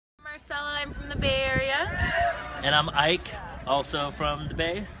Marcella, I'm from the Bay Area. And I'm Ike, also from the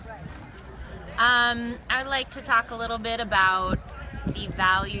Bay. I'd like to talk a little bit about the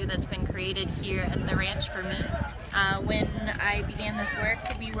value that's been created here at the ranch for me. When I began this work,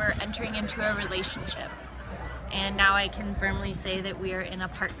 we were entering into a relationship. And now I can firmly say that we are in a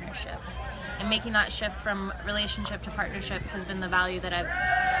partnership. And making that shift from relationship to partnership has been the value that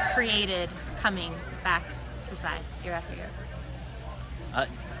I've created coming back to SI year after year.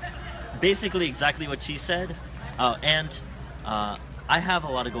 Basically exactly what she said. I have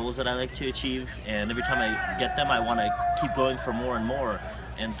a lot of goals that I like to achieve, and every time I get them I want to keep going for more and more.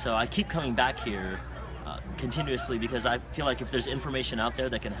 And so I keep coming back here continuously because I feel like if there's information out there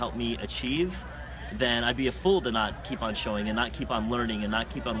that can help me achieve, then I'd be a fool to not keep on showing and not keep on learning and not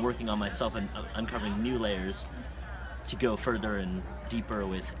keep on working on myself and uncovering new layers to go further and deeper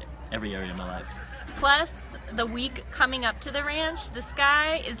with every area of my life. Plus, the week coming up to the ranch, this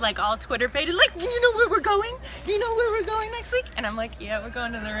guy is like all Twitter pated, like, do you know where we're going? Do you know where we're going next week? And I'm like, yeah, we're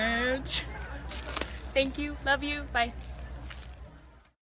going to the ranch. Thank you, love you, bye.